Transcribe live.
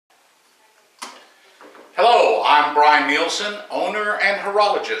Hello, I'm Brian Nielsen, owner and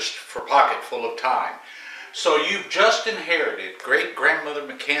horologist for Pocketful of Time. So you've just inherited great-grandmother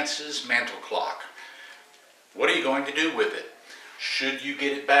McCance's mantle clock. What are you going to do with it? Should you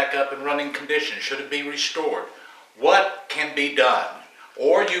get it back up in running condition? Should it be restored? What can be done?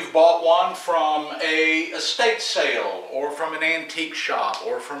 Or you've bought one from a estate sale or from an antique shop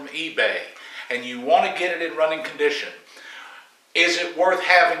or from eBay and you want to get it in running condition. Is it worth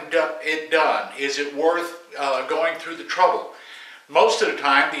having it done? Is it worth going through the trouble? Most of the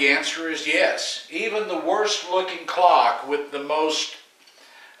time the answer is yes. Even the worst looking clock with the most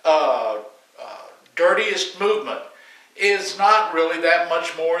dirtiest movement is not really that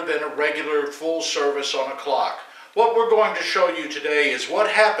much more than a regular full service on a clock. What we're going to show you today is what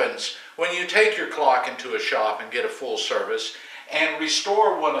happens when you take your clock into a shop and get a full service and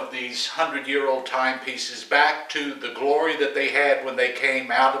restore one of these 100-year-old timepieces back to the glory that they had when they came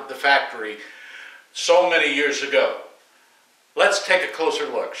out of the factory so many years ago. Let's take a closer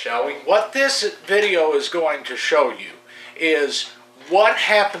look, shall we? What this video is going to show you is what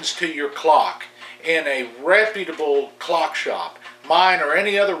happens to your clock in a reputable clock shop, mine or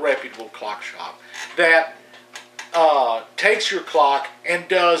any other reputable clock shop, that takes your clock and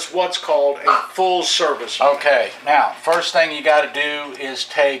does what's called a full service. Okay, now first thing you got to do is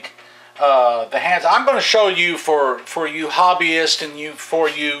take the hands. I'm going to show you for you hobbyists and for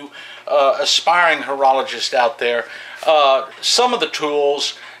you aspiring horologists out there some of the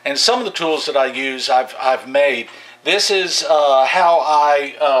tools, and some of the tools that I use I've made. This is how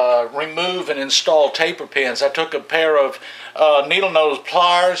I remove and install taper pins. I took a pair of needle nose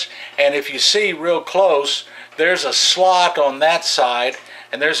pliers, and if you see real close, there's a slot on that side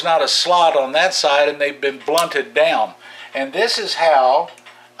and there's not a slot on that side, and they've been blunted down. And this is how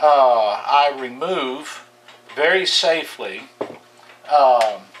I remove very safely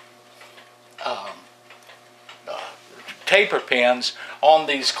taper pins on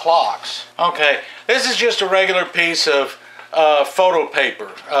these clocks. Okay, this is just a regular piece of photo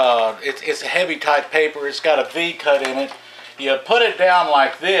paper. It's a heavy type paper. It's got a V cut in it. You put it down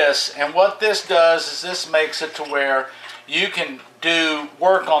like this, and what this does is this makes it to where you can do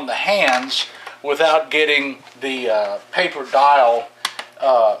work on the hands without getting the paper dial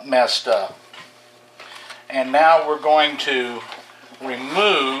messed up. And now we're going to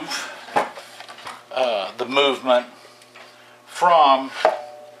remove the movement from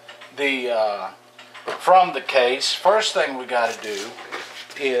the case. First thing we got to do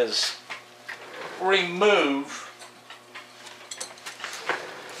is remove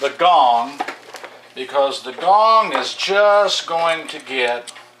the gong, because the gong is just going to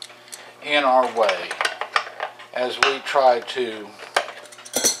get in our way as we try to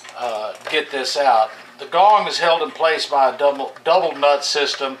get this out. The gong is held in place by a double nut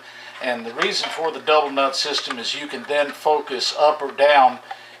system, and the reason for the double nut system is you can then focus up or down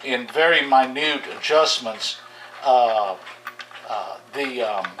in very minute adjustments the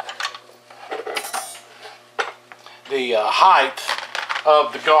height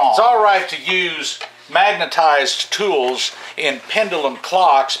of the gong. It's all right to use magnetized tools in pendulum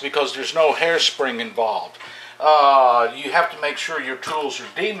clocks because there's no hairspring involved. You have to make sure your tools are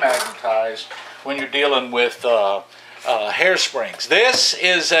demagnetized when you're dealing with hairsprings. This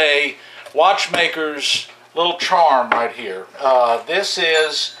is a watchmaker's little charm right here. This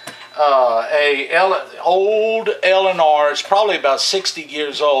is old L&R. It's probably about 60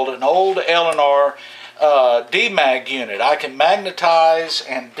 years old. An old L&R demag unit. I can magnetize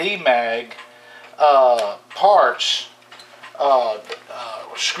and demag parts,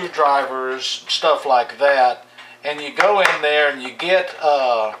 screwdrivers, stuff like that, and you go in there and you get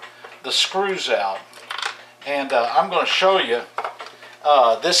the screws out. And I'm going to show you.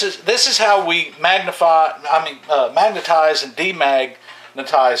 This is how we magnetize and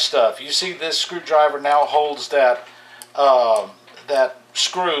demagnetize stuff. You see, this screwdriver now holds that that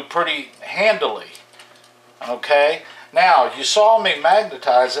screw pretty handily. Okay. Now you saw me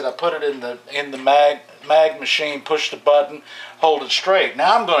magnetize it. I put it in the mag machine, push the button, hold it straight.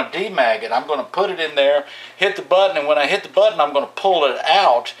 Now I'm going to demag it. I'm going to put it in there, hit the button, and when I hit the button, I'm going to pull it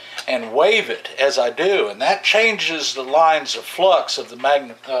out and wave it as I do, and that changes the lines of flux of the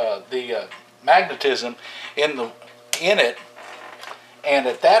magnetism in it, and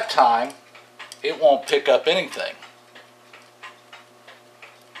at that time it won't pick up anything.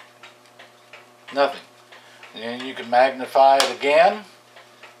 Nothing. And you can magnify it again,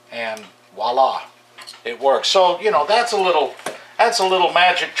 and voila, it works. So, you know, that's a little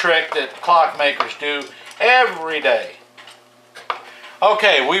magic trick that clockmakers do every day.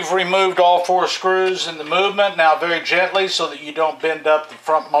 Okay, we've removed all 4 screws in the movement. Now very gently, so that you don't bend up the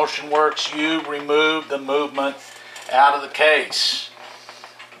front motion works, you remove the movement out of the case.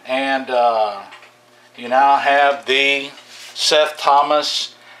 And you now have the Seth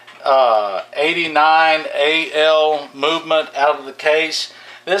Thomas 89 AL movement out of the case.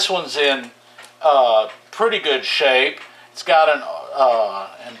 This one's in pretty good shape. It's got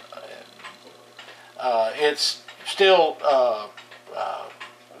it's still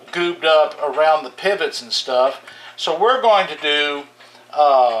goobed up around the pivots and stuff. So we're going to do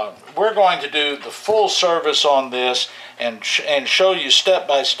the full service on this and show you step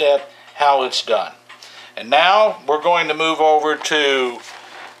by step how it's done. And now we're going to move over to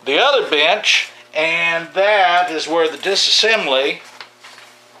the other bench, and that is where the disassembly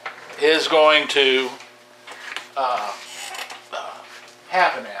is going to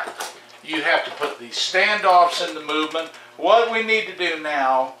happen at. You have to put these standoffs in the movement. What we need to do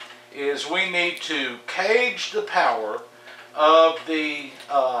now is we need to cage the power of the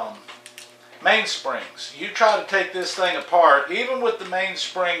mainsprings. You try to take this thing apart, even with the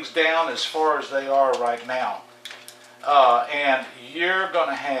mainsprings down as far as they are right now, and you're going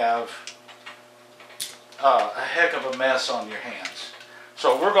to have a heck of a mess on your hands.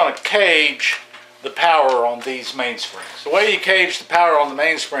 So we're going to cage the power on these mainsprings. The way you cage the power on the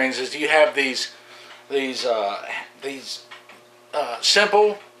mainsprings is you have these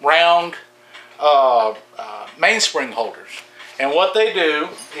simple round mainspring holders. And what they do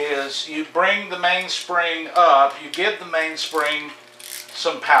is you bring the mainspring up, you give the mainspring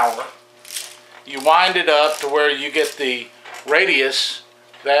some power, you wind it up to where you get the radius,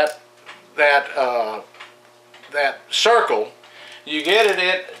 that circle, you get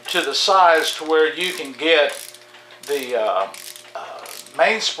it to the size to where you can get the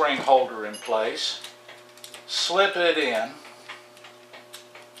mainspring holder in place, slip it in,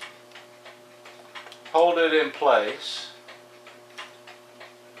 hold it in place.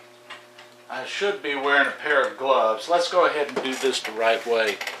 I should be wearing a pair of gloves. Let's go ahead and do this the right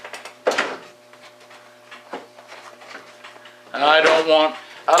way. And I don't want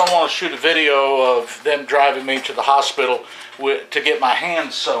to shoot a video of them driving me to the hospital to get my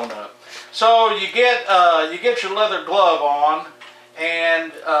hands sewn up. So you get your leather glove on,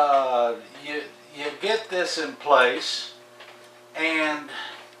 and you get this in place, and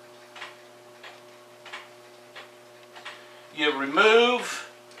you remove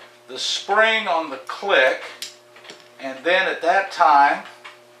the spring on the click, and then at that time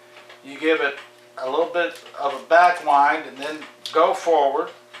you give it a little bit of a back wind and then go forward,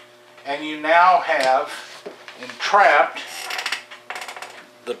 and you now have entrapped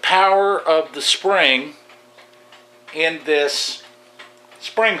the power of the spring in this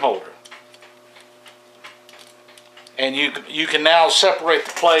spring holder. And you can now separate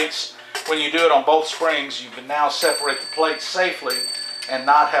the plates. When you do it on both springs, you can now separate the plates safely and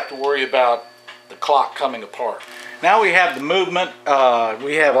not have to worry about the clock coming apart. Now we have the movement,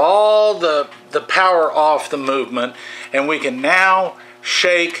 we have all the power off the movement, and we can now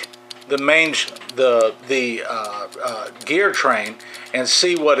shake the gear train and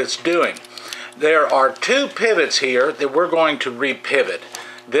see what it's doing. There are 2 pivots here that we're going to repivot.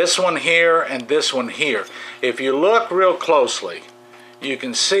 This one here and this one here. If you look real closely, you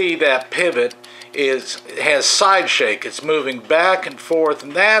can see that pivot has side shake. It's moving back and forth,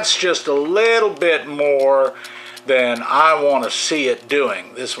 and that's just a little bit more than I want to see it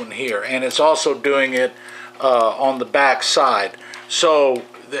doing, this one here. And it's also doing it on the back side. So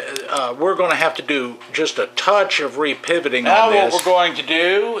we're going to have to do just a touch of repivoting on this. Now what we're going to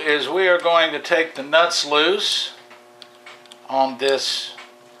do is we are going to take the nuts loose on this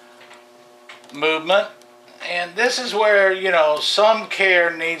movement. And this is where, you know, some care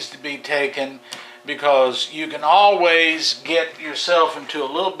needs to be taken, because you can always get yourself into a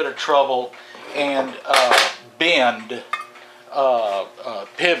little bit of trouble and bend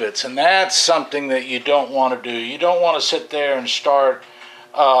pivots, and that's something that you don't want to do. You don't want to sit there and start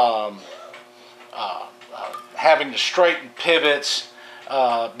having to straighten pivots,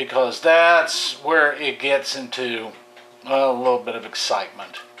 because that's where it gets into, well, a little bit of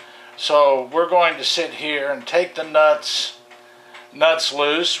excitement. So we're going to sit here and take the nuts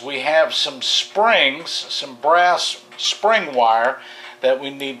loose. We have some springs, some brass spring wire that we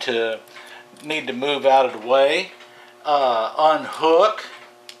need to move out of the way, unhook,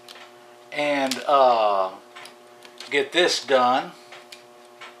 and get this done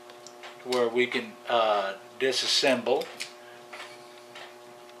where we can disassemble.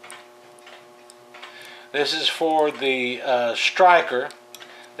 This is for the striker.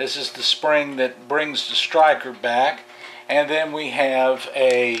 This is the spring that brings the striker back, And then we have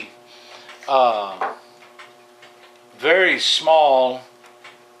a very small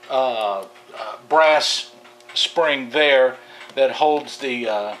brass spring there that holds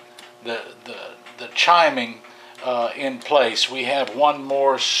the chiming in place. We have one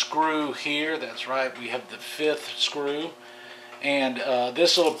more screw here. That's right, we have the 5th screw. And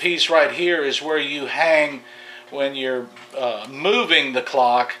this little piece right here is where you hang when you're moving the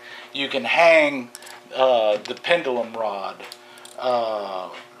clock. You can hang the pendulum rod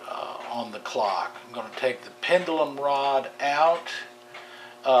on the clock. I'm going to take the pendulum rod out.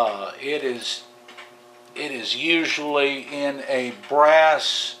 It is usually in a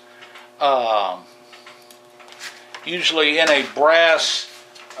brass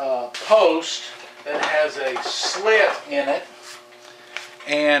post that has a slit in it,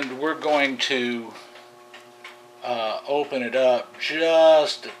 and we're going to open it up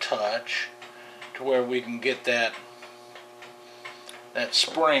just a touch to where we can get that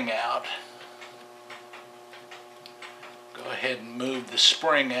spring out. Go ahead and move the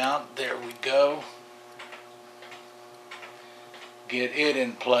spring out. There we go. Get it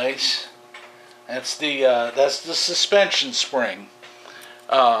in place. That's the suspension spring.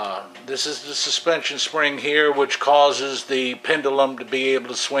 This is the suspension spring here, which causes the pendulum to be able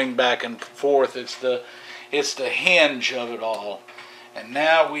to swing back and forth. It's the hinge of it all. And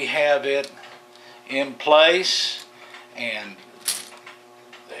now we have it in place, and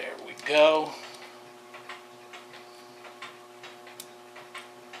there we go.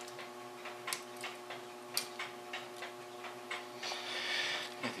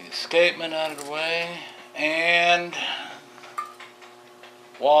 Get the escapement out of the way, and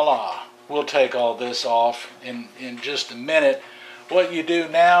voila. We'll take all this off in just a minute. What you do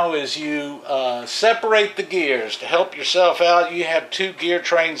now is you separate the gears. To help yourself out, you have 2 gear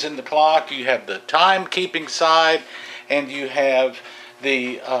trains in the clock. You have the timekeeping side, and you have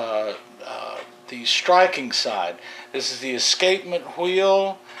the striking side. This is the escapement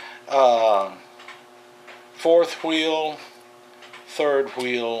wheel, 4th wheel, 3rd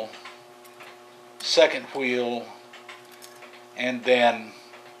wheel, 2nd wheel, and then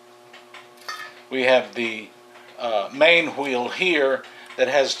we have the main wheel here that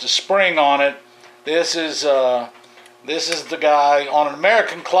has the spring on it. This is the guy on an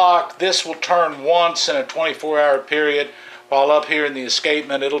American clock. This will turn once in a 24-hour period, while up here in the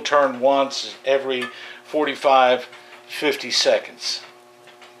escapement it'll turn once every 45-50 seconds.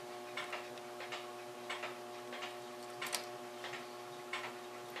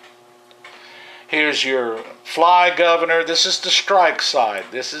 Here's your fly governor. This is the strike side.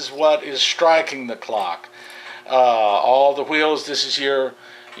 This is what is striking the clock. All the wheels. This is your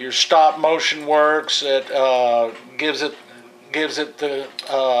stop motion works. It gives it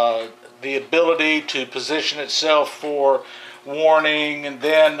the ability to position itself for warning, and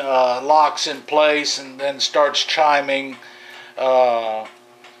then locks in place, and then starts chiming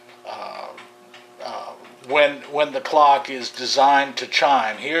when the clock is designed to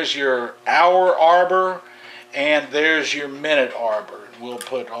chime. Here's your hour arbor, and there's your minute arbor. We'll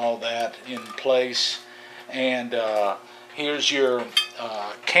put all that in place. And here's your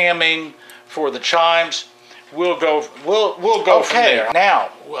camming for the chimes. We'll go from there. Now,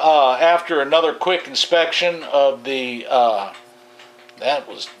 after another quick inspection of the that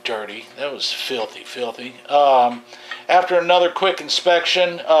was dirty. That was filthy. After another quick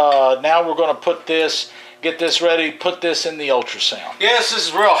inspection, now we're going to get this ready, put this in the ultrasound. Yes, this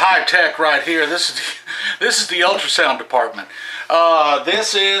is real high tech right here. This is the ultrasound department.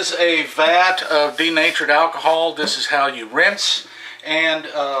 This is a vat of denatured alcohol. This is how you rinse, and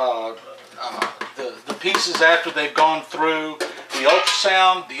the pieces after they've gone through the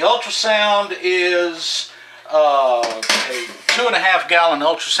ultrasound. The ultrasound is a 2.5 gallon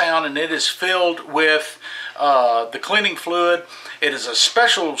ultrasound, and it is filled with the cleaning fluid. It is a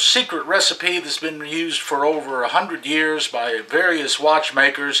special secret recipe that's been used for over 100 years by various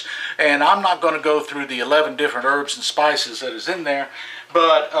watchmakers, and I'm not going to go through the 11 different herbs and spices that is in there,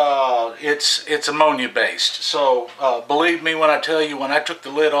 but it's ammonia based. So believe me when I tell you, when I took the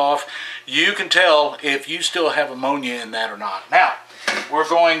lid off, you can tell if you still have ammonia in that or not. Now we're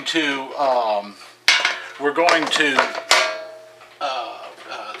going to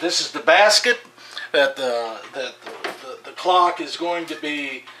this is the basket that the clock is going to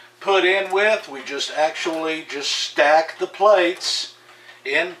be put in with. We just stack the plates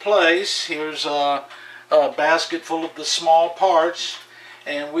in place. Here's a basket full of the small parts,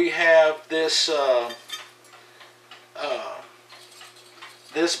 and we have this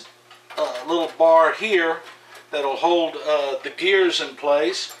little bar here that'll hold the gears in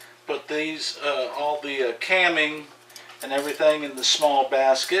place. Put these all the camming and everything in the small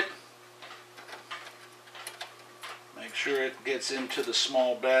basket. Make sure it gets into the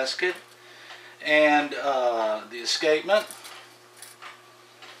small basket. And the escapement,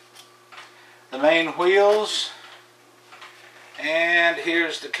 the main wheels, and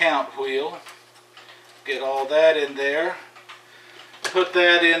here's the count wheel. Get all that in there. Put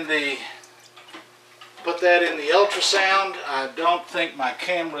that in the ultrasound. I don't think my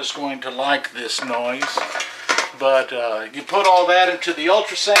camera is going to like this noise, but you put all that into the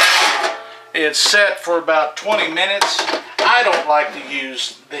ultrasound. It's set for about 20 minutes. I don't like to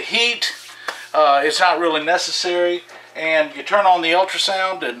use the heat. It's not really necessary. And you turn on the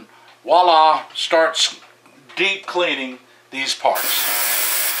ultrasound and voila, starts deep cleaning these parts.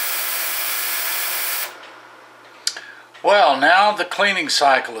 Well, now the cleaning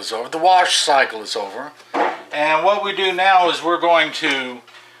cycle is over, the wash cycle is over, and what we do now is we're going to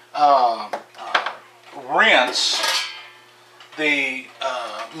rinse the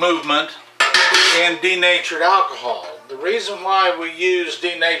movement in denatured alcohol. The reason why we use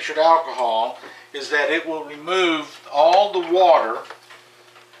denatured alcohol is that it will remove all the water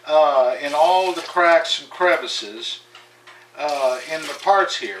in all the cracks and crevices in the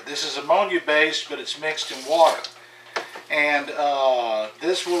parts here. This is ammonia based, but it's mixed in water. And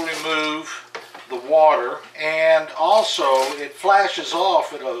this will remove the water, and also it flashes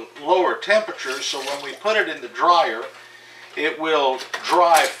off at a lower temperature, so when we put it in the dryer it will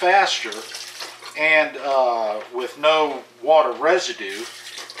dry faster and with no water residue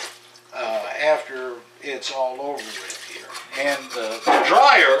after it's all over with here. And the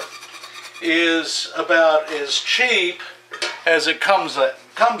dryer is about as cheap as it comes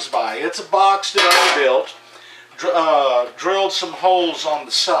by. It's a box that I built. Drilled some holes on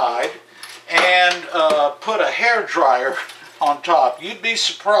the side and put a hair dryer on top. You'd be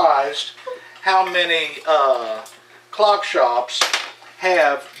surprised how many clock shops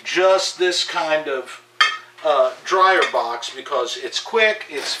have just this kind of dryer box, because it's quick,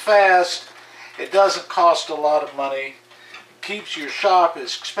 it's fast, it doesn't cost a lot of money, keeps your shop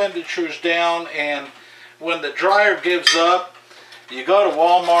expenditures down, and when the dryer gives up, you go to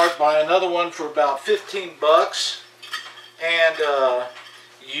Walmart, buy another one for about 15 bucks, and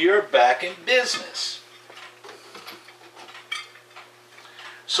you're back in business.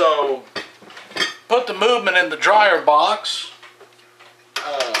 So, put the movement in the dryer box,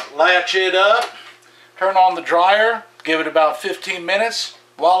 latch it up, turn on the dryer, give it about 15 minutes,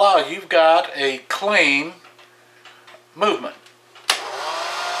 voila, you've got a clean movement.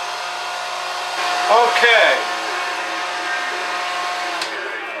 Okay.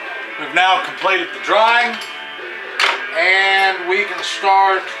 We've now completed the drying, and we can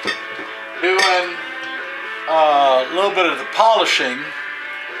start doing a little bit of the polishing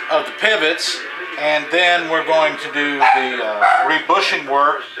of the pivots, and then we're going to do the rebushing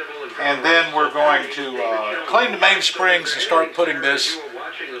work, and then we're going to clean the mainsprings and start putting this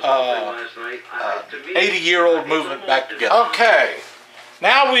 80-year-old movement back together. Okay,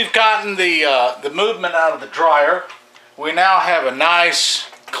 now we've gotten the movement out of the dryer. We now have a nice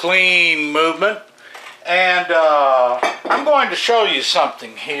clean movement, and I'm going to show you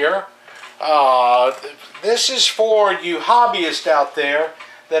something here. This is for you hobbyists out there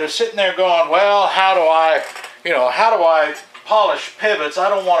that are sitting there going, well, how do I polish pivots? I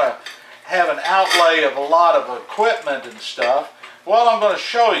don't want to have an outlay of a lot of equipment and stuff. Well, I'm going to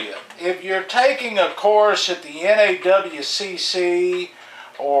show you. If you're taking a course at the NAWCC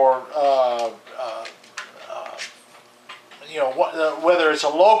or whether it's a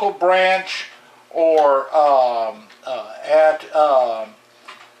local branch or at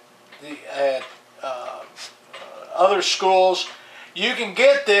other schools, you can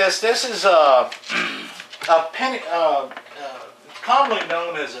get this. This is a penny, commonly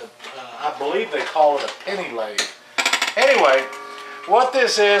known as I believe they call it a penny lathe. Anyway, what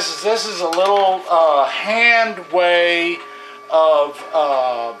this is this is a little hand way of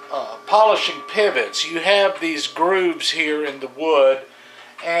polishing pivots. You have these grooves here in the wood,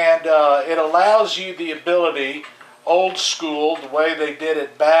 and it allows you the ability, old school, the way they did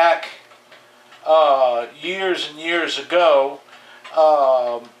it back years and years ago.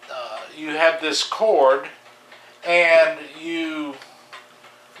 You have this cord, and you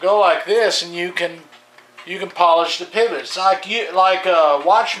go like this, and you can polish the pivots.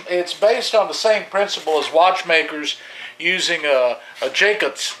 It's based on the same principle as watchmakers using a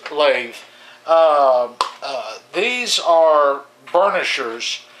Jacobs lathe. These are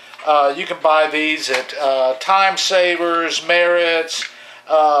burnishers. You can buy these at Time Savers, Merritt's,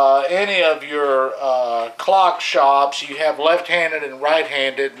 any of your clock shops. You have left-handed and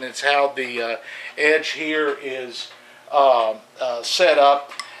right-handed, and it's how the edge here is set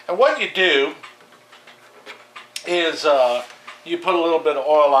up. And what you do is you put a little bit of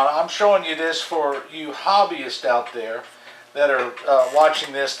oil on it. I'm showing you this for you hobbyists out there that are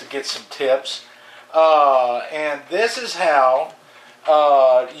watching this to get some tips. And this is how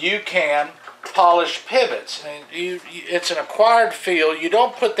you can polish pivots. And it's an acquired feel. You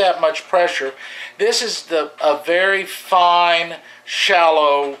don't put that much pressure. This is a very fine,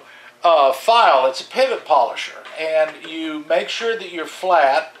 shallow file. It's a pivot polisher, and you make sure that you're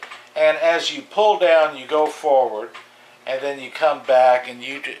flat, and as you pull down you go forward, and then you come back, and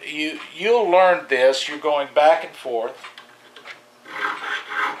you'll learn this. You're going back and forth,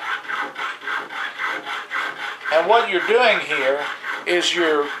 and what you're doing here is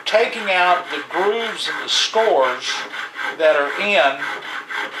you're taking out the grooves and the scores that are in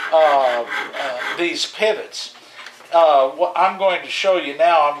these pivots. What I'm going to show you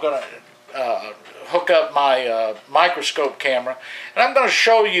now, I'm going to hook up my microscope camera, and I'm going to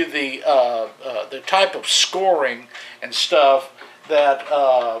show you the type of scoring and stuff that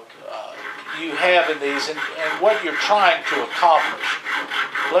you have in these, and what you're trying to accomplish.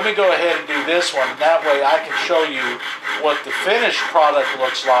 Let me go ahead and do this one, and that way I can show you what the finished product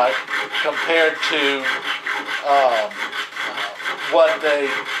looks like compared to what they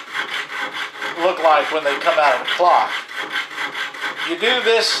look like when they come out of the clock. You do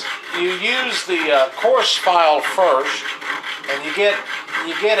this, you use the coarse file first, and you get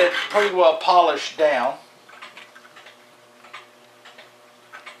it pretty well polished down.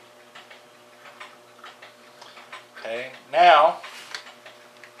 Okay, now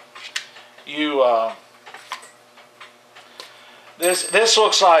you this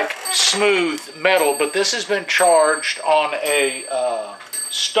looks like smooth metal, but this has been charged on a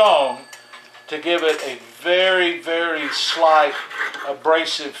stone to give it a very, very slight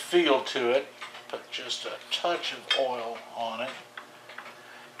abrasive feel to it. Put just a touch of oil on it.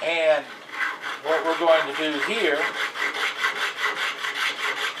 And what we're going to do here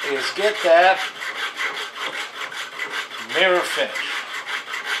is get that mirror finish.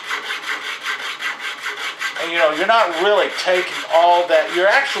 And you know, you're not really taking all that, you're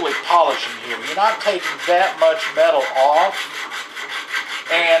actually polishing here. You're not taking that much metal off.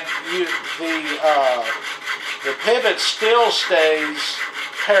 And the pivot still stays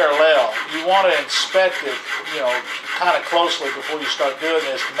parallel. You want to inspect it, you know, kind of closely before you start doing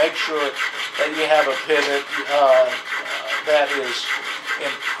this to make sure that you have a pivot that is in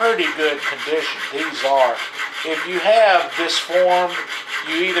pretty good condition. These are. If you have disformed,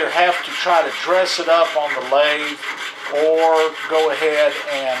 you either have to try to dress it up on the lathe or go ahead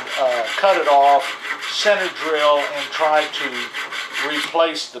and cut it off, center drill, and try to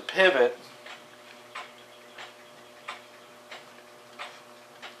replace the pivot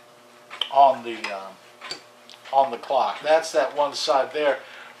on the clock. That's that one side there.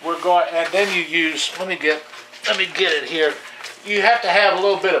 We're going, and then you use. Let me get it here. You have to have a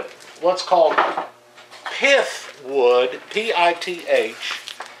little bit of what's called pith wood, P-I-T-H,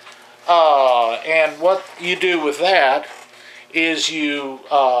 and what you do with that is you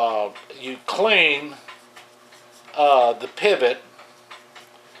clean the pivot,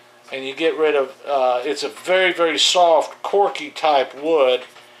 and you get rid of, it's a very, very soft, corky type wood,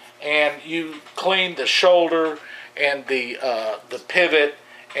 and you clean the shoulder and the pivot,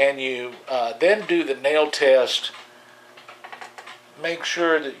 and you then do the nail test. Make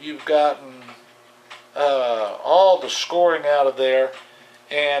sure that you've gotten all the scoring out of there,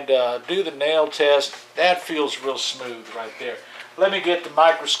 and do the nail test. That feels real smooth right there. Let me get the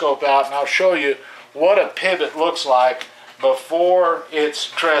microscope out, and I'll show you what a pivot looks like before it's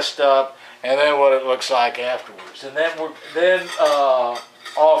dressed up, and then what it looks like afterwards. And then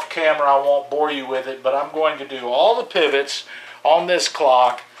off camera, I won't bore you with it, but I'm going to do all the pivots on this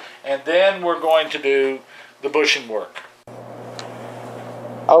clock, and then we're going to do the bushing work.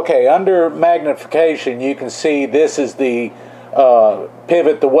 Okay, under magnification you can see this is the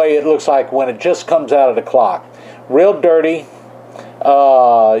pivot, the way it looks like when it just comes out of the clock. Real dirty.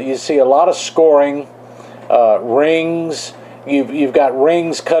 You see a lot of scoring, rings. You've got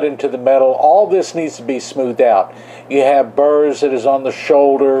rings cut into the metal. All this needs to be smoothed out. You have burrs that is on the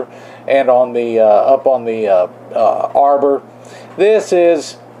shoulder and on the up on the arbor. This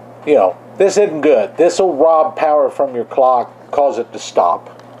is, you know, this isn't good. This will rob power from your clock, cause it to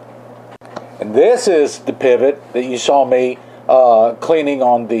stop. And this is the pivot that you saw me cleaning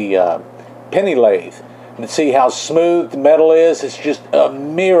on the penny lathe. And see how smooth the metal is? It's just a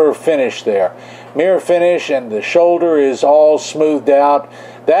mirror finish there. Mirror finish, and the shoulder is all smoothed out.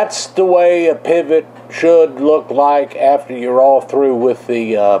 That's the way a pivot should look like after you're all through with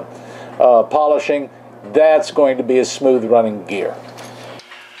the polishing. that's going to be a smooth running gear.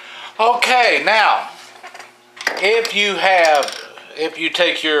 Okay, now if you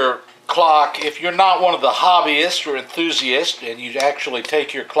take your clock, if you're not one of the hobbyists or enthusiasts and you actually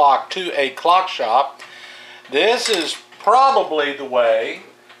take your clock to a clock shop, this is probably the way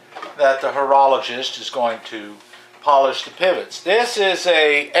that the horologist is going to polish the pivots. This is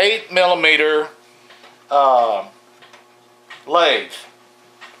a 8mm lathe.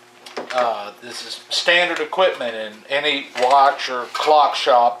 This is standard equipment in any watch or clock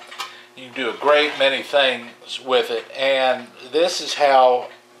shop. You can do a great many things with it, and this is how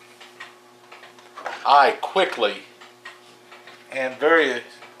I quickly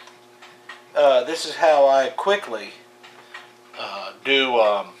do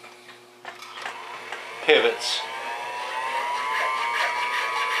pivots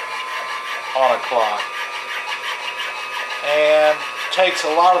on a clock, and takes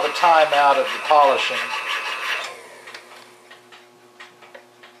a lot of the time out of the polishing.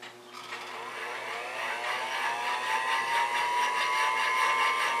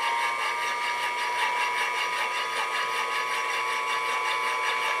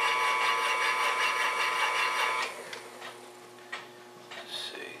 Let's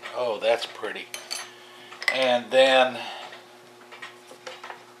see. Oh, that's pretty. And then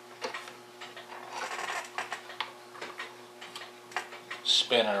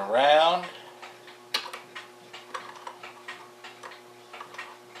spin it around.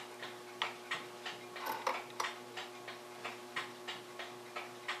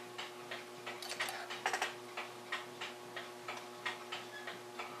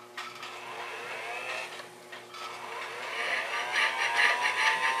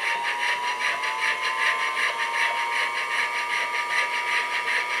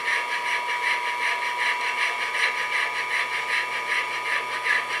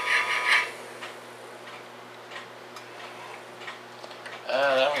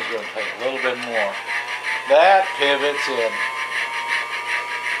 That one's going to take a little bit more. That pivot's in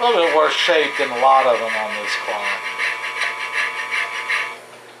a little bit worse shape than a lot of them on this clock.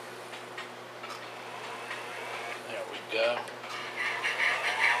 There we go.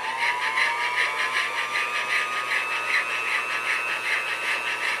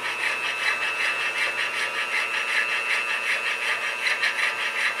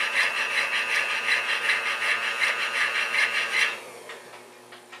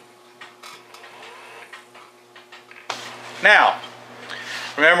 Now,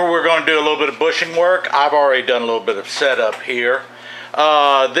 remember, we're going to do a little bit of bushing work. I've already done a little bit of setup here.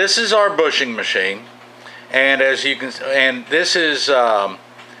 This is our bushing machine, and as you can, and this is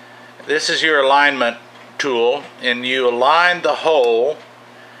your alignment tool, and you align the hole.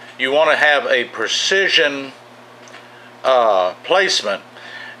 You want to have a precision placement.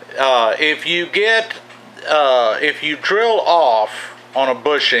 If you drill off on a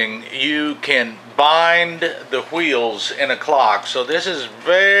bushing, you can bind the wheels in a clock. So this is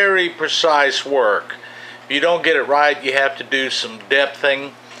very precise work. If you don't get it right, you have to do some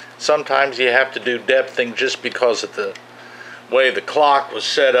depthing. Sometimes you have to do depthing just because of the way the clock was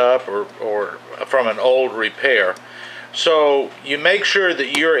set up, or from an old repair. So you make sure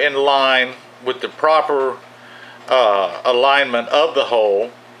that you're in line with the proper alignment of the hole,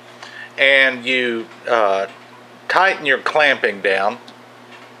 and you tighten your clamping down.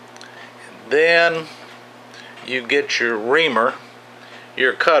 Then you get your reamer,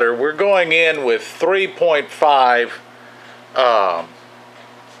 your cutter. We're going in with 3.5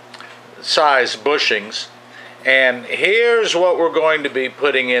 size bushings, and here's what we're going to be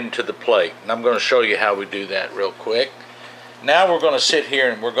putting into the plate, and I'm going to show you how we do that real quick. Now we're going to sit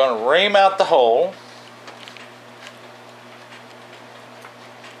here and we're going to ream out the hole.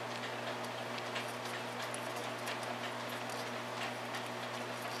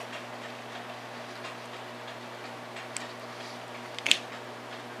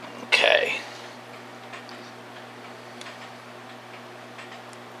 Okay.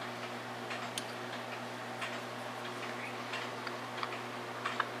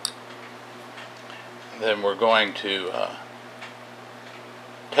 Then we're going to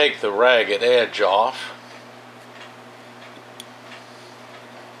take the ragged edge off.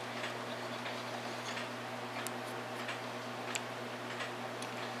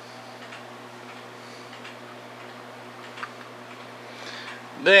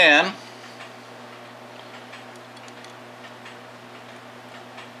 Then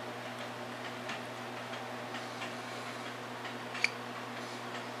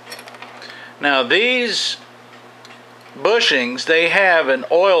now these bushings, they have an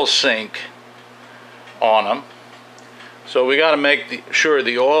oil sink on them, So we got to make sure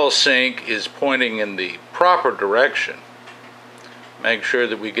the oil sink is pointing in the proper direction. Make sure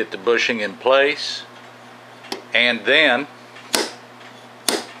that we get the bushing in place, and then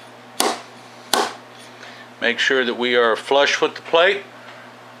make sure that we are flush with the plate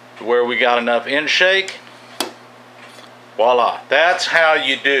where we got enough in shake. Voila, that's how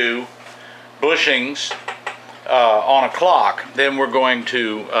you do bushings on a clock. Then we're going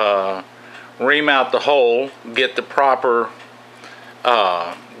to ream out the hole, get the proper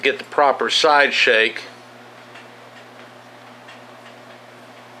side shake.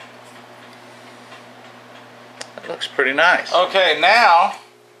 That looks pretty nice. Okay, now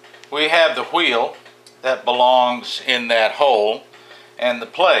we have the wheel that belongs in that hole and the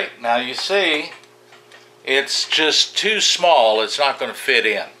plate. Now you see, it's just too small. It's not going to fit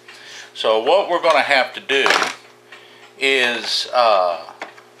in. So what we're going to have to do is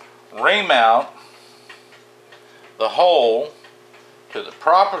ream out the hole to the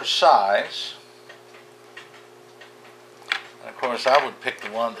proper size. And of course, I would pick the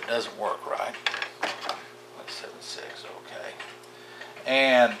one that doesn't work right. 1.76, okay.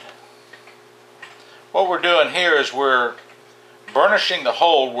 And what we're doing here is we're burnishing the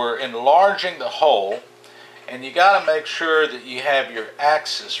hole. We're enlarging the hole, and you got to make sure that you have your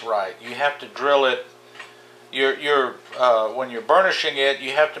axis right. You have to drill it. When you're burnishing it,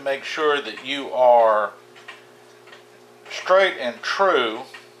 you have to make sure that you are straight and true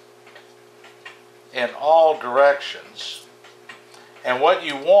in all directions. And what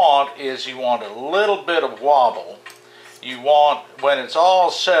you want is you want a little bit of wobble. You want, when it's all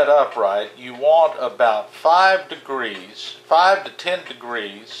set up right, you want about 5 to 10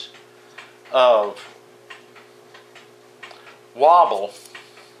 degrees of wobble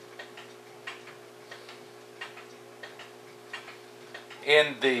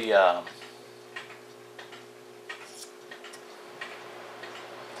in the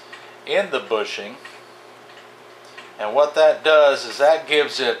bushing. And what that does is that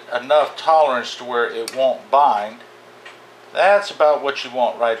gives it enough tolerance to where it won't bind. That's about what you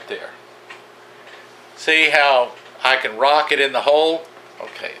want right there. See how I can rock it in the hole?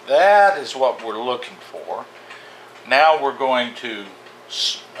 Okay, that is what we're looking for. Now we're going to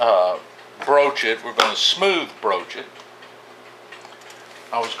broach it. We're going to smooth broach it.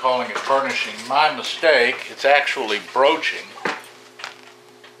 I was calling it burnishing. My mistake. It's actually broaching.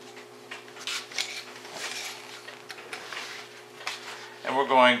 And we're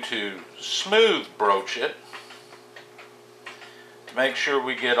going to smooth broach it to make sure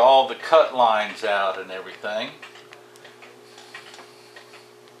we get all the cut lines out and everything.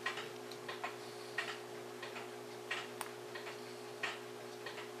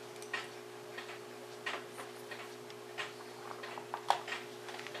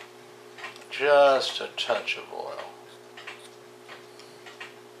 Just a touch of oil.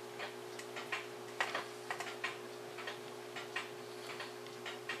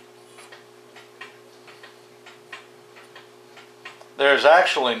 There's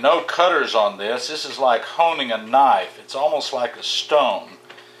actually no cutters on this. This is like honing a knife. It's almost like a stone,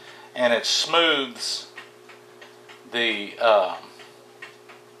 and it smooths the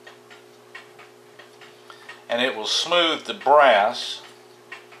and it will smooth the brass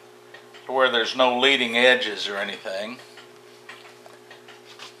to where there's no leading edges or anything.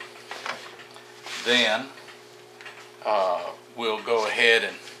 Then we'll go ahead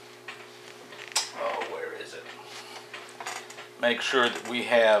and make sure that we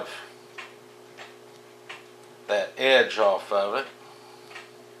have that edge off of it.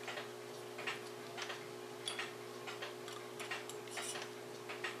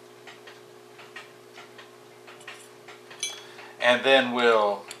 And then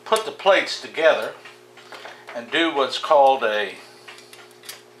we'll put the plates together and do what's called a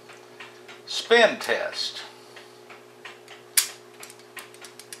spin test.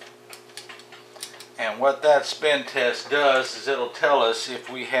 And what that spin test does is it'll tell us if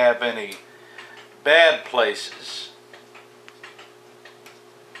we have any bad places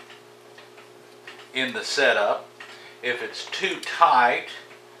in the setup, if it's too tight,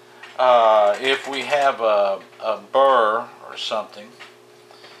 if we have a burr or something.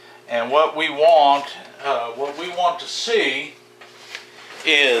 And what we want to see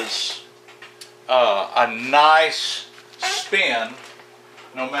is a nice spin,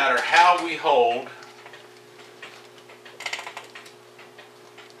 no matter how we hold.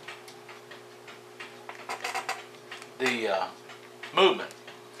 The movement.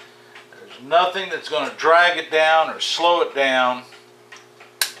 There's nothing that's going to drag it down or slow it down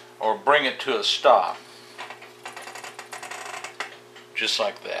or bring it to a stop. Just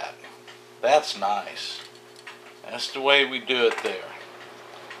like that. That's nice. That's the way we do it there.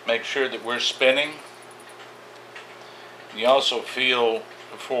 Make sure that we're spinning. You also feel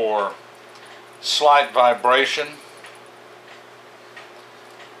for slight vibration.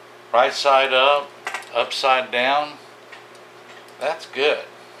 Right side up, upside down. That's good.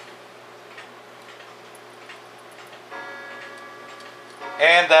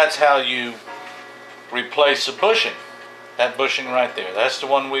 And that's how you replace a bushing. That bushing right there. That's the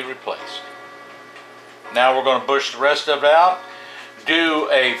one we replaced. Now we're going to bush the rest of it out. Do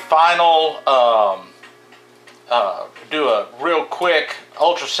a final, do a real quick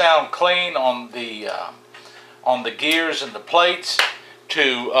ultrasound clean on the gears and the plates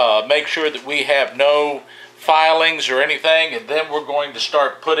to make sure that we have no filings or anything, and then we're going to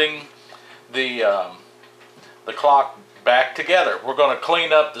start putting the clock back together. We're going to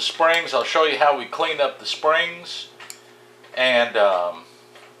clean up the springs. I'll show you how we clean up the springs, and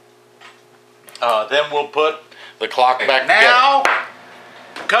then we'll put the clock back together. Now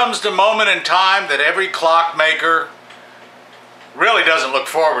comes the moment in time that every clockmaker really doesn't look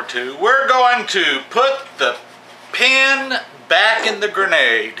forward to. We're going to put the pin back in the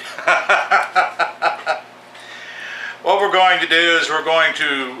grenade. What we're going to do is we're going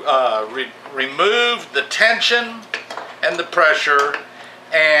to remove the tension and the pressure,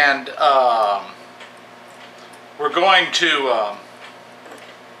 and we're going to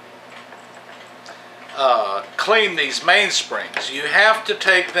clean these mainsprings. You have to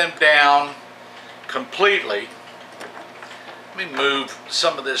take them down completely. Let me move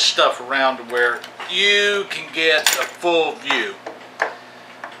some of this stuff around to where you can get a full view.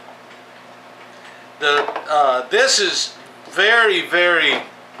 This is very, very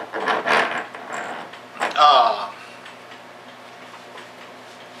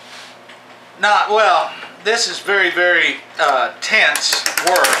this is very, very tense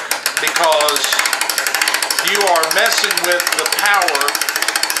work, because you are messing with the power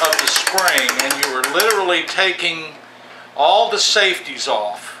of the spring, and you are literally taking all the safeties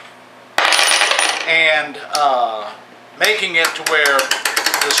off and making it to where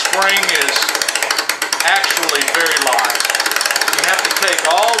the spring is actually very live. You have to take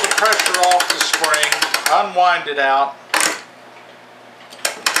all the pressure off the spring, unwind it out,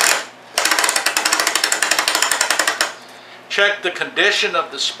 check the condition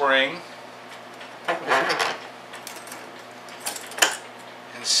of the spring,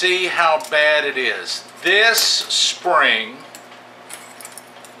 and see how bad it is. This spring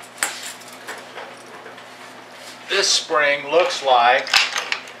looks like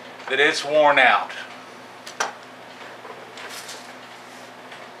that it's worn out.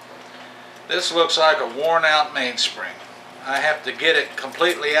 This looks like a worn out mainspring. I have to get it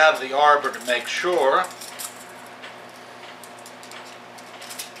completely out of the arbor to make sure.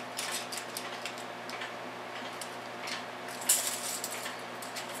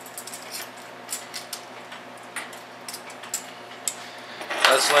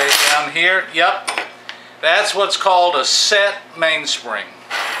 Let's lay it down here. Yep, that's what's called a set mainspring.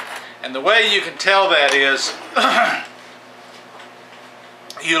 And the way you can tell that is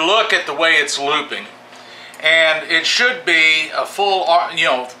you look at the way it's looping, and it should be a full,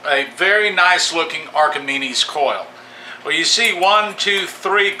 a very nice looking Archimedes coil. Well, you see 1, 2,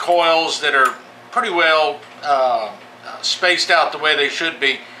 3 coils that are pretty well spaced out the way they should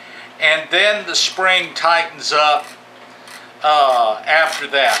be, and then the spring tightens up after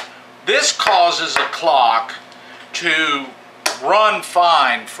that. This causes a clock to run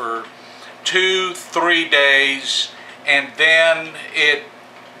fine for 2, 3 days, and then it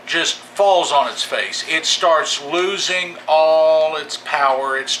just falls on its face. It starts losing all its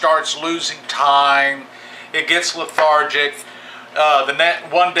power. It starts losing time. It gets lethargic.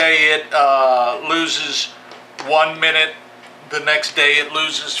 One day it loses 1 minute. The next day it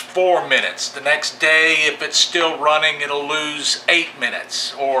loses 4 minutes. The next day, if it's still running, it'll lose 8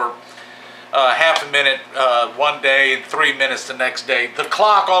 minutes, or half a minute one day and 3 minutes the next day. The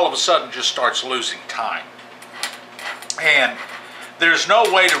clock all of a sudden just starts losing time. And there's no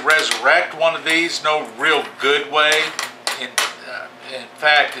way to resurrect one of these, no real good way. In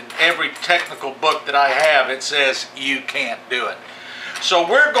fact, in every technical book that I have, it says you can't do it. So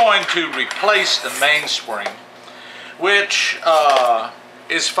we're going to replace the mainspring, which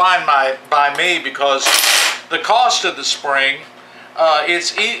is fine by me, because the cost of the spring,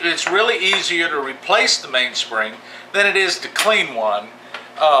 it's really easier to replace the mainspring than it is to clean one,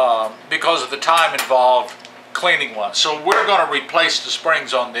 because of the time involved cleaning one. So we're going to replace the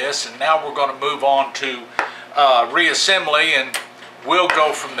springs on this, and now we're going to move on to reassembly, and we'll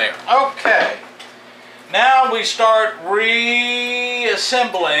go from there. Okay, now we start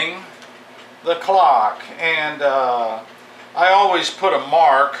reassembling the clock, and I always put a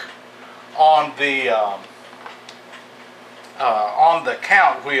mark on the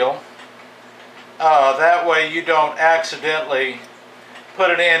count wheel. That way you don't accidentally put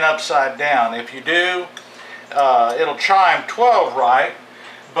it in upside down. If you do, it'll chime 12 right,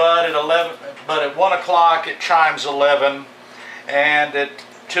 but at 1 o'clock it chimes 11, and at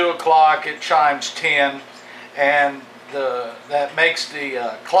 2 o'clock it chimes 10, and that makes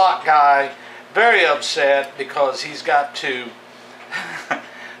the clock guy very upset because he's got to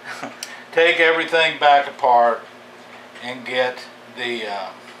take everything back apart and get the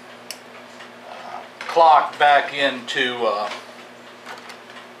clock back into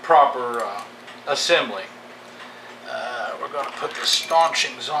proper assembly. We're going to put the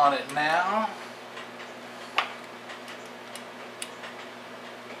staunchings on it now.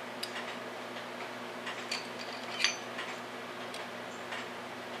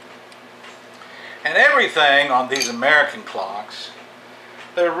 And everything on these American clocks,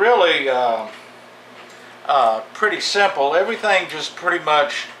 they're really pretty simple. Everything just pretty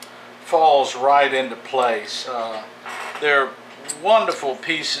much falls right into place. They're wonderful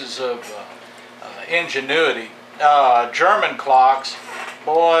pieces of ingenuity. German clocks,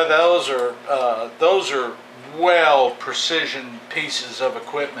 boy, those are well precision pieces of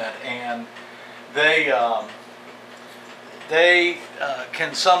equipment, and they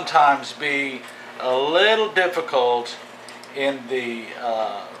can sometimes be a little difficult in the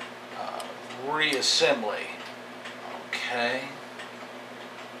reassembly. Okay.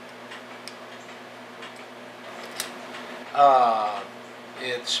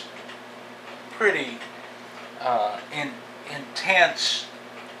 It's pretty intense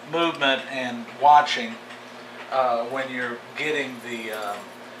movement and watching when you're getting the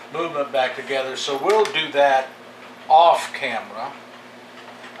movement back together, so we'll do that off camera.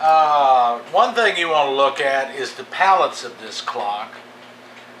 One thing you want to look at is the pallets of this clock.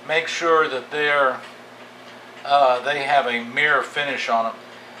 Make sure that they have a mirror finish on them.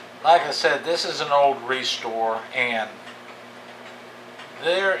 Like I said, this is an old restore, and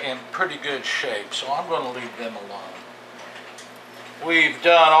they're in pretty good shape, so I'm going to leave them alone. We've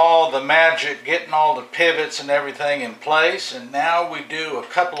done all the magic getting all the pivots and everything in place, and now we do a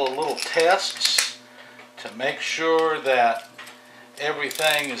couple of little tests to make sure that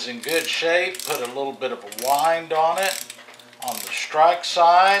everything is in good shape. Put a little bit of a wind on it on the strike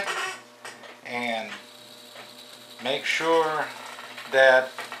side and make sure that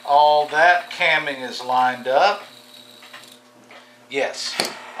all that camming is lined up. Yes.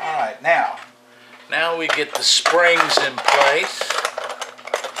 Alright, now we get the springs in place.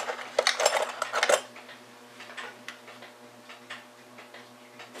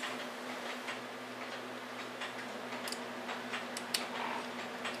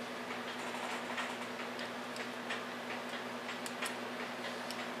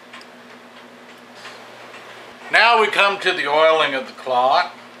 Now we come to the oiling of the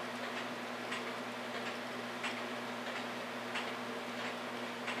clock.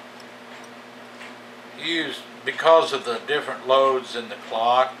 Because of the different loads in the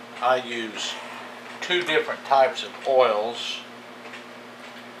clock, I use 2 different types of oils.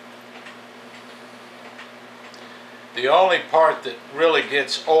 The only part that really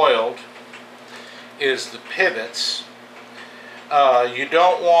gets oiled is the pivots. You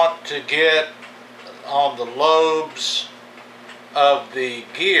don't want to get on the lobes of the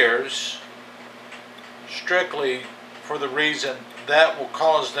gears, strictly for the reason that will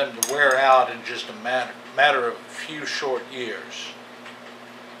cause them to wear out in just a matter of a few short years.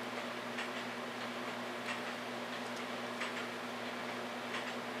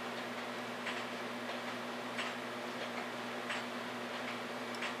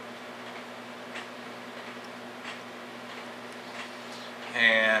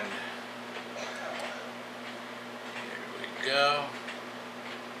 And here we go.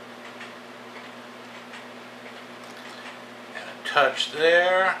 And a touch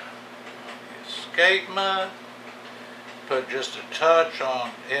there. Escapement. Put just a touch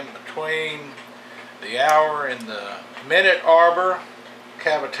on in between the hour and the minute arbor.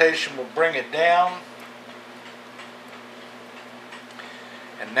 Cavitation will bring it down.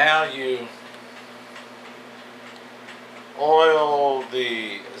 And now you oil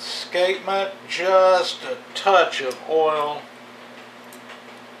the escapement, just a touch of oil.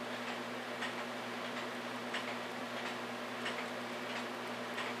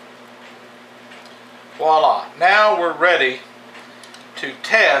 Voila, now we're ready to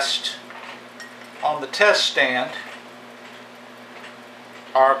test on the test stand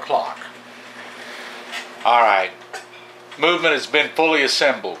our clock. Alright, movement has been fully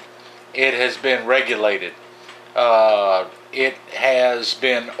assembled. it has been regulated. It has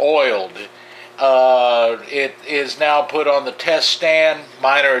been oiled. It is now put on the test stand,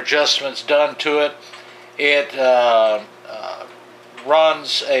 minor adjustments done to it. It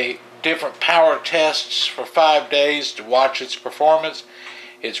runs a different power tests for 5 days to watch its performance.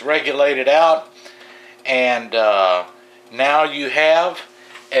 It's regulated out, and now you have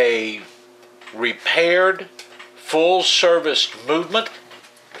a repaired, full-serviced Movement.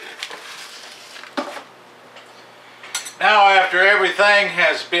 Now, after everything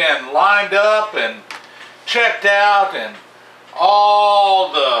has been lined up and checked out and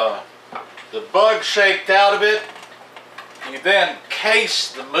all the bugs shaked out of it, you then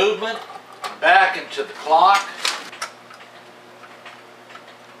case the Movement back into the clock.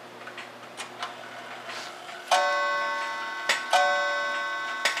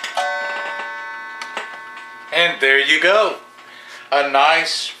 And there you go. A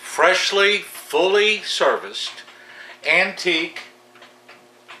nice, freshly, fully serviced, antique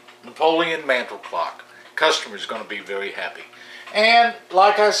Napoleon mantle clock. Customer's going to be very happy. And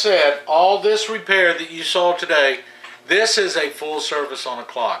like I said, all this repair that you saw today, this is a full service on a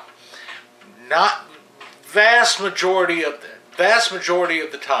clock. Not vast majority of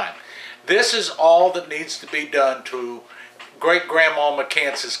the time. This is all that needs to be done to Great Grandma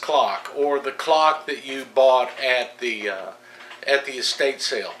McCance's clock, or the clock that you bought at the estate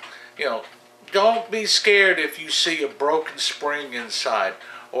sale. You know, don't be scared if you see a broken spring inside,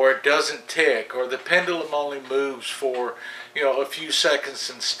 or it doesn't tick, or the pendulum only moves for, you know, a few seconds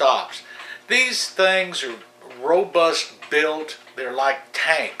and stops. These things are robust built. They're like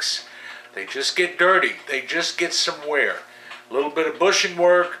tanks. They just get dirty. They just get some wear. A little bit of bushing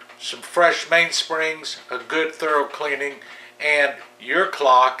work, some fresh mainsprings, a good thorough cleaning, and your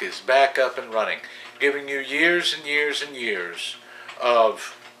clock is back up and running, giving you years and years and years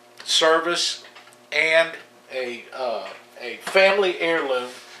of service and a family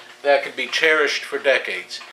heirloom that can be cherished for decades.